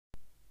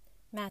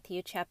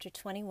Matthew chapter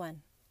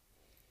 21.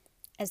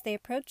 As they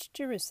approached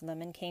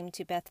Jerusalem and came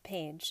to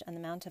Bethphage on the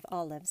Mount of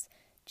Olives,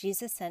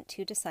 Jesus sent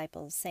 2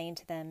 disciples, saying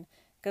to them,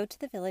 "Go to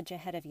the village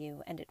ahead of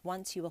you, and at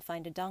once you will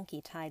find a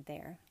donkey tied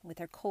there, with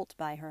her colt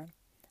by her.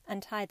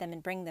 Untie them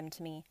and bring them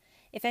to me.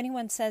 If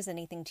anyone says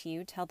anything to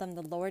you, tell them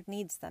the Lord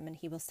needs them, and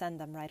he will send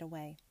them right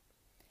away."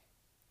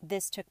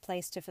 This took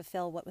place to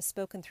fulfill what was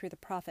spoken through the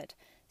prophet.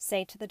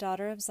 "Say to the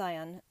daughter of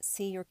Zion,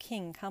 see, your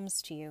king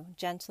comes to you,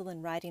 gentle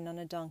and riding on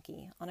a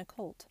donkey, on a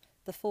colt,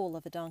 the foal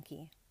of a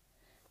donkey."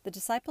 The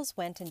disciples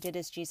went and did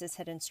as Jesus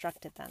had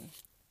instructed them.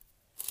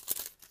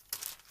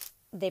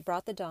 They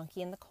brought the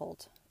donkey and the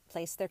colt,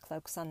 placed their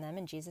cloaks on them,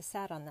 and Jesus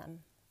sat on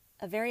them.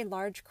 A very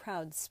large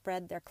crowd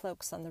spread their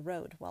cloaks on the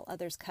road, while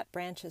others cut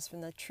branches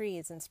from the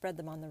trees and spread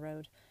them on the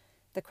road.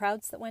 The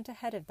crowds that went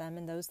ahead of them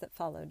and those that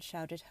followed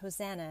shouted,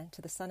 "Hosanna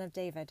to the Son of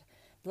David!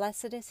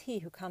 Blessed is he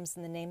who comes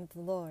in the name of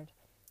the Lord!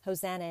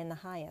 Hosanna in the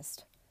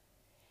highest!"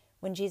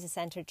 When Jesus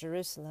entered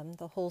Jerusalem,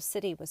 the whole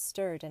city was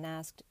stirred and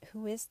asked,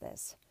 "Who is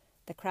this?"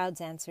 The crowds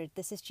answered,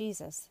 "This is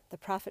Jesus, the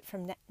prophet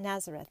from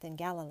Nazareth in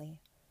Galilee."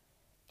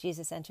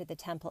 Jesus entered the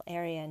temple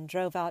area and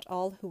drove out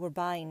all who were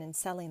buying and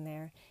selling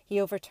there. He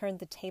overturned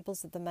the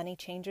tables of the money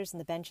changers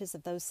and the benches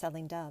of those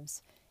selling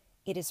doves.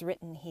 "It is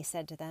written," he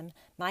said to them,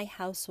 "My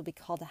house will be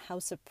called a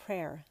house of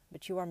prayer,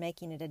 but you are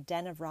making it a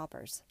den of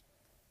robbers."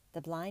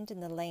 The blind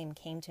and the lame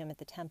came to him at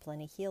the temple,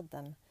 and he healed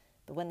them.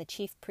 But when the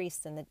chief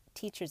priests and the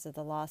teachers of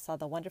the law saw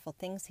the wonderful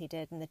things he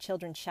did, and the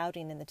children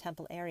shouting in the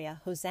temple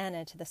area,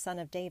 "Hosanna to the Son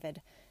of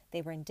David,"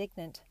 they were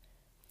indignant.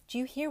 "Do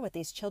you hear what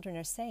these children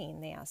are saying?"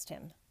 they asked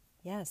him.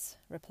 "Yes,"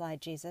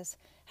 replied Jesus.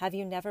 "Have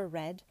you never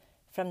read,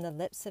 'From the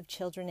lips of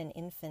children and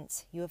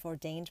infants you have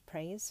ordained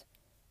praise'?"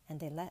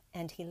 And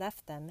he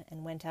left them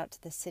and went out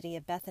to the city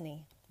of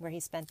Bethany, where he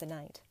spent the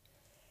night.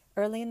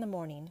 Early in the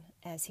morning,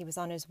 as he was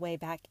on his way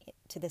back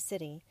to the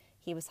city,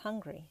 he was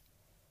hungry.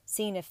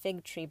 Seeing a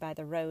fig tree by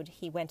the road,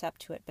 he went up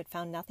to it, but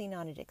found nothing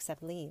on it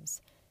except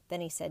leaves. Then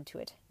he said to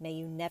it, "May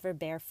you never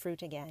bear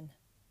fruit again."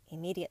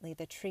 Immediately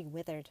the tree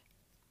withered.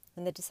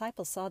 When the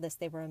disciples saw this,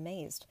 they were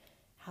amazed.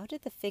 "How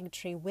did the fig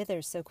tree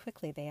wither so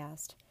quickly?" they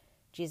asked.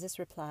 Jesus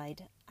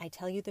replied, "I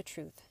tell you the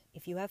truth.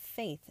 If you have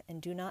faith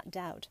and do not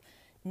doubt,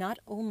 not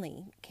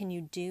only can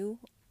you do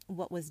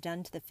what was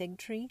done to the fig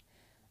tree,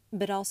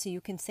 but also you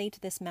can say to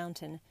this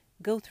mountain,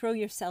 'Go throw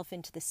yourself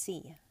into the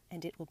sea,'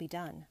 and it will be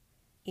done.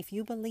 If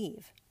you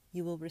believe,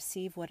 you will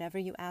receive whatever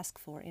you ask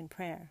for in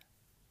prayer."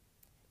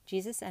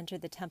 Jesus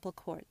entered the temple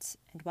courts,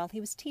 and while he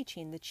was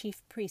teaching, the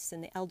chief priests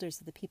and the elders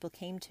of the people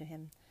came to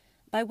him.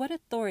 "By what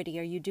authority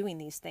are you doing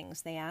these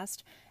things?" they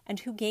asked, "and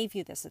who gave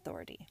you this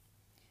authority?"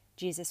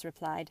 Jesus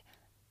replied,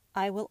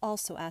 "I will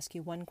also ask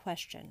you one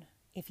question.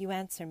 If you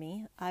answer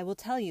me, I will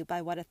tell you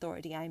by what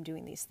authority I am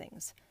doing these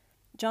things.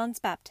 John's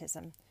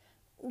baptism,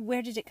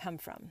 where did it come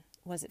from?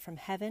 Was it from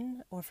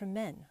heaven or from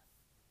men?"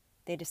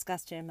 They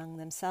discussed it among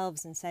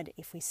themselves and said,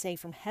 "If we say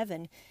from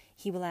heaven,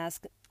 he will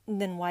ask,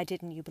 'Then why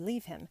didn't you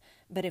believe him?'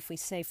 But if we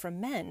say from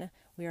men,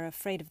 we are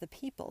afraid of the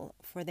people,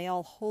 for they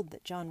all hold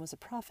that John was a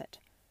prophet."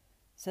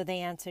 So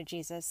they answered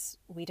Jesus,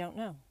 "We don't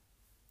know."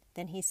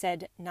 Then he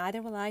said,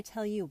 "Neither will I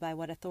tell you by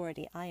what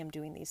authority I am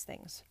doing these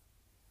things.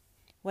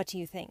 What do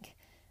you think?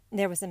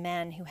 There was a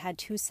man who had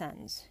 2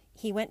 sons.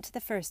 He went to the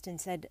first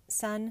and said,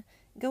 'Son,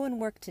 go and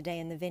work today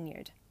in the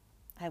vineyard.'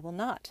 'I will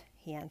not,'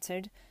 he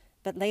answered.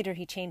 But later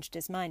he changed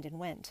his mind and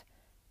went.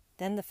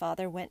 Then the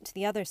father went to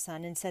the other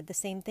son and said the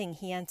same thing.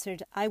 He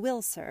answered, 'I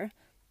will, sir,'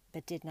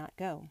 but did not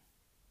go.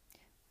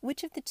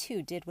 Which of the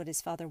 2 did what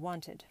his father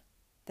wanted?"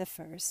 "The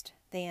first,"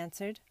 they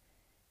answered.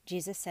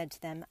 Jesus said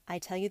to them, "I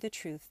tell you the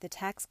truth, the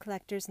tax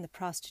collectors and the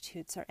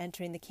prostitutes are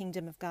entering the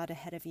kingdom of God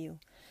ahead of you.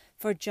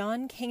 For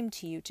John came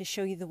to you to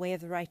show you the way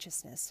of the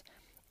righteousness,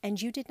 and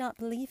you did not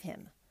believe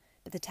him,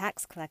 but the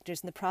tax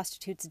collectors and the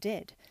prostitutes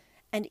did.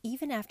 And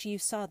even after you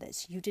saw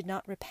this, you did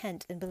not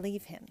repent and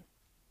believe him."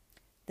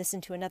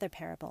 Listen to another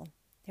parable.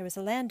 There was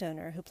a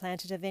landowner who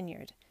planted a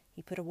vineyard.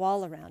 He put a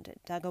wall around it,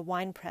 dug a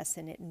winepress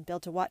in it, and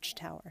built a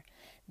watchtower.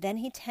 Then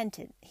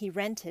he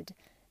rented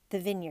the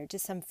vineyard to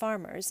some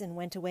farmers and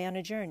went away on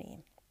a journey.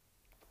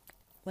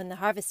 When the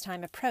harvest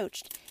time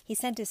approached, he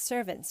sent his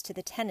servants to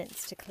the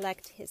tenants to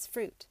collect his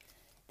fruit.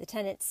 The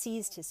tenants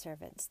seized his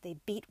servants. They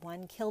beat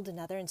one, killed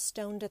another, and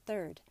stoned a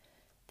third.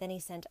 Then he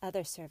sent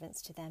other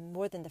servants to them,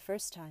 more than the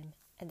first time,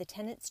 and the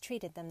tenants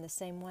treated them the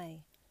same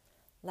way.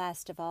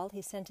 Last of all,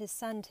 he sent his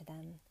son to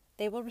them.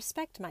 "They will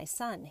respect my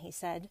son," he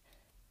said.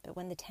 But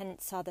when the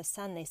tenants saw the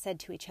son, they said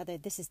to each other,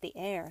 "This is the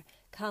heir.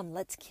 Come,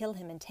 let's kill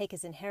him and take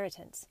his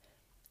inheritance."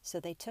 So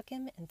they took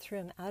him and threw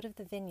him out of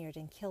the vineyard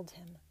and killed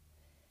him.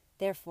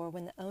 Therefore,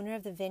 when the owner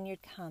of the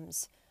vineyard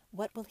comes,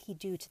 what will he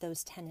do to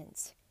those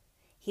tenants?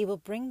 "He will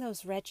bring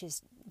those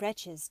wretches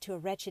to a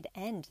wretched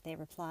end," they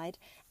replied,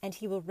 "and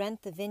he will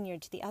rent the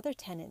vineyard to the other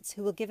tenants,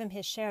 who will give him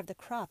his share of the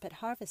crop at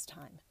harvest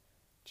time."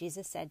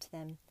 Jesus said to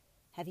them,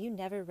 "Have you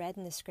never read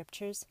in the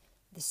Scriptures,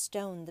 'The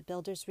stone the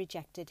builders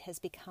rejected has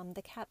become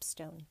the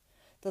capstone.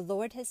 The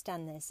Lord has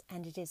done this,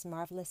 and it is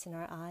marvelous in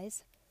our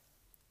eyes'?"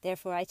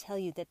 Therefore I tell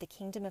you that the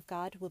kingdom of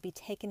God will be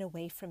taken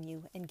away from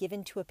you and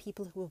given to a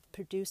people who will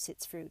produce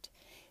its fruit.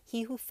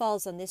 He who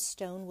falls on this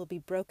stone will be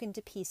broken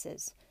to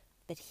pieces,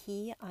 but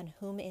he on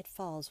whom it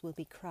falls will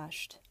be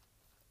crushed."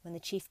 When the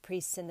chief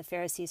priests and the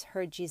Pharisees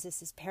heard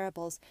Jesus'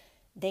 parables,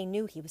 they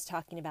knew he was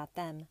talking about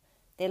them.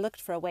 They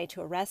looked for a way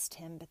to arrest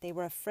him, but they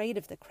were afraid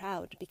of the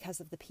crowd because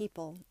the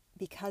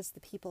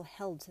people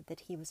held that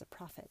he was a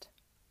prophet.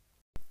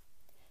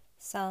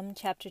 Psalm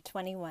chapter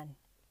 21.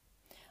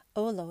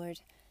 O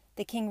Lord,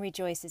 the king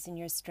rejoices in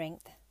your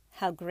strength.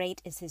 How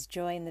great is his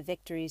joy in the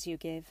victories you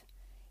give.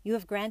 You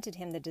have granted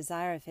him the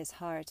desire of his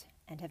heart,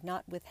 and have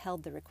not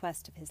withheld the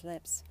request of his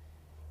lips.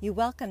 You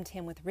welcomed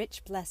him with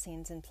rich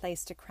blessings and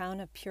placed a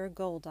crown of pure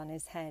gold on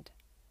his head.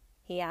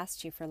 He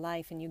asked you for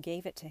life, and you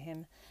gave it to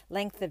him,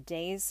 length of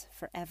days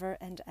forever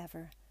and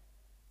ever.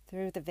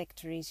 Through the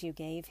victories you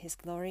gave, his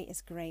glory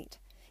is great.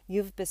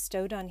 You've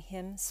bestowed on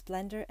him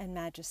splendor and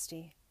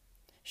majesty.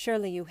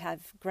 Surely you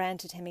have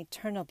granted him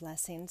eternal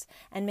blessings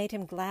and made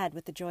him glad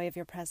with the joy of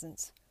your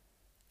presence.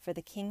 For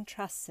the king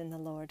trusts in the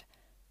Lord.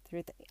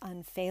 Through the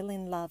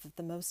unfailing love of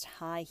the Most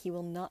High, he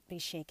will not be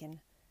shaken.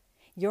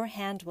 Your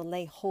hand will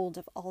lay hold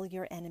of all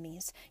your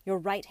enemies. Your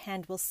right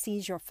hand will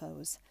seize your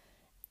foes.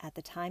 At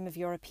the time of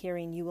your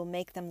appearing, you will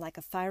make them like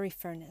a fiery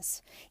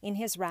furnace. In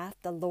his wrath,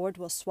 the Lord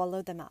will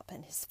swallow them up,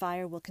 and his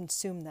fire will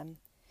consume them.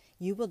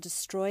 You will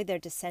destroy their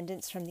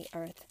descendants from the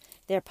earth,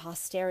 their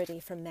posterity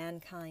from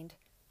mankind.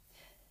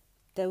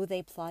 Though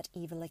they plot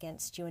evil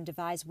against you and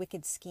devise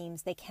wicked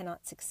schemes, they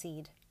cannot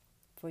succeed.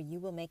 For you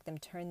will make them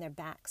turn their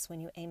backs when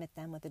you aim at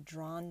them with a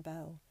drawn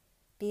bow.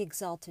 Be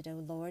exalted, O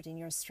Lord, in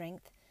your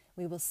strength.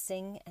 We will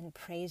sing and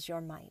praise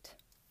your might.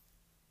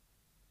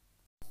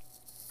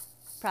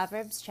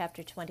 Proverbs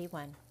chapter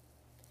 21.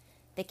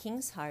 The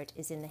king's heart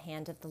is in the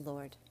hand of the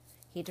Lord.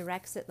 He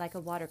directs it like a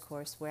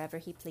watercourse wherever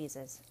he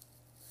pleases.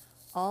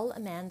 All a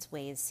man's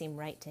ways seem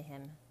right to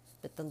him,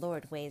 but the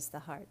Lord weighs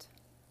the heart.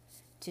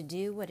 To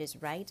do what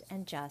is right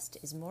and just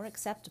is more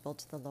acceptable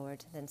to the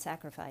Lord than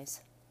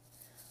sacrifice.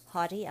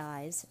 Haughty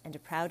eyes and a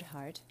proud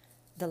heart,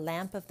 the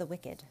lamp of the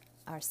wicked,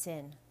 are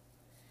sin.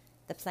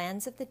 The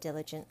plans of the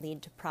diligent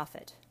lead to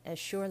profit, as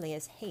surely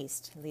as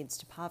haste leads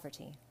to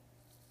poverty.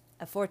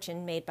 A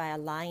fortune made by a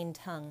lying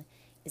tongue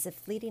is a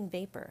fleeting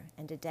vapor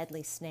and a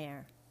deadly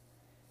snare.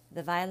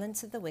 The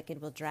violence of the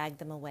wicked will drag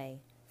them away,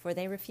 for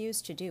they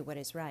refuse to do what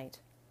is right.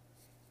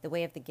 The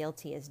way of the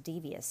guilty is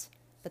devious,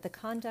 but the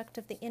conduct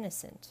of the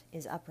innocent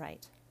is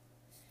upright.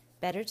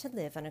 Better to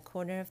live on a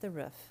corner of the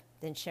roof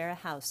than share a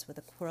house with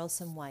a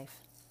quarrelsome wife.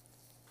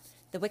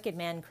 The wicked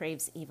man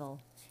craves evil.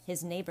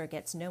 His neighbor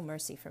gets no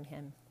mercy from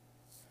him.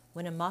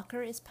 When a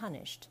mocker is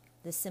punished,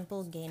 the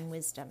simple gain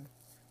wisdom.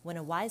 When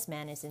a wise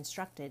man is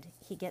instructed,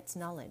 he gets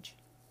knowledge.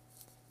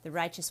 The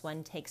righteous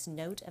one takes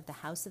note of the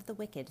house of the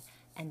wicked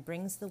and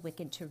brings the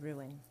wicked to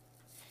ruin.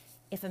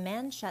 If a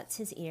man shuts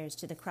his ears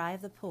to the cry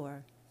of the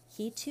poor,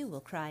 he too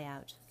will cry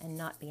out and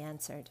not be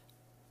answered.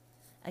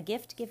 A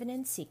gift given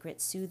in secret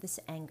soothes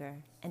anger,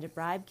 and a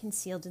bribe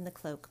concealed in the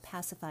cloak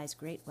pacifies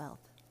great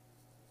wealth.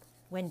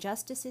 When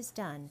justice is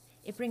done,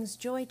 it brings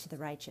joy to the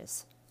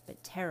righteous,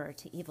 but terror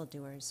to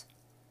evildoers.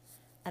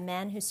 A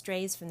man who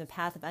strays from the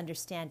path of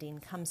understanding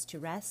comes to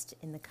rest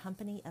in the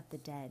company of the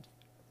dead.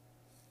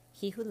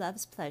 He who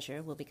loves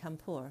pleasure will become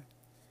poor.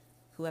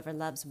 Whoever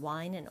loves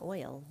wine and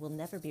oil will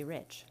never be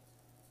rich.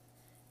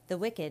 The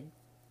wicked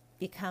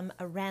become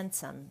a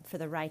ransom for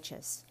the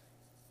righteous,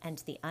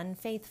 and the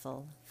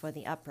unfaithful for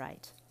the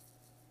upright.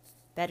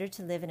 Better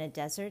to live in a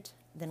desert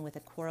than with a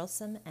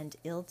quarrelsome and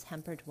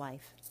ill-tempered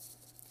wife.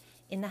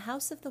 In the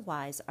house of the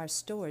wise are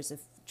stores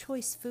of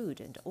choice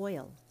food and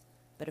oil,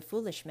 but a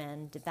foolish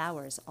man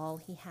devours all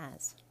he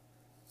has.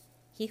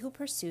 He who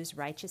pursues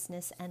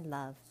righteousness and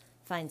love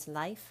finds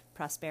life,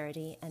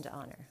 prosperity, and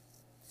honor.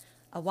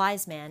 A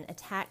wise man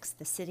attacks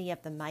the city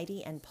of the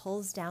mighty and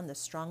pulls down the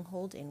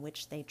stronghold in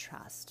which they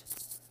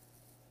trust.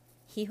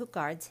 He who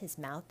guards his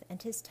mouth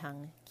and his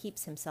tongue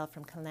keeps himself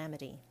from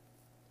calamity.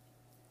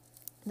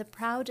 The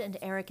proud and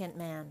arrogant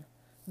man,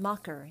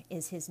 mocker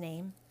is his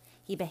name.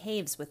 He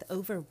behaves with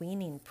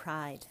overweening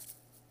pride.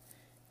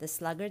 The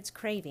sluggard's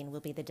craving will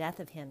be the death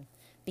of him,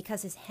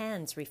 because his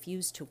hands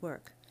refuse to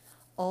work.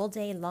 All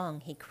day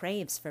long he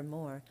craves for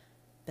more,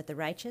 but the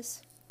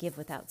righteous give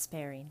without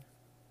sparing.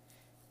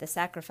 The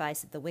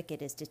sacrifice of the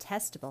wicked is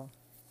detestable.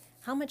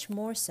 How much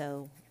more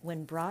so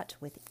when brought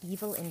with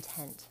evil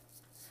intent?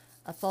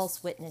 A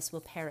false witness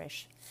will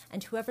perish,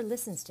 and whoever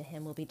listens to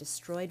him will be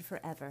destroyed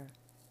forever.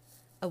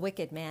 A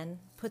wicked man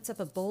puts up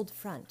a bold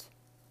front,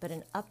 but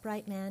an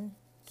upright man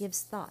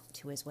gives thought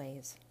to his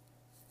ways.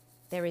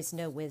 There is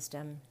no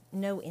wisdom,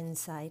 no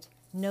insight,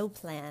 no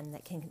plan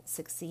that can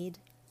succeed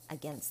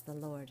against the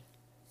Lord.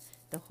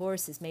 The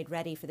horse is made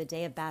ready for the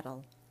day of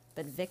battle,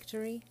 but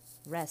victory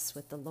rests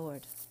with the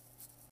Lord.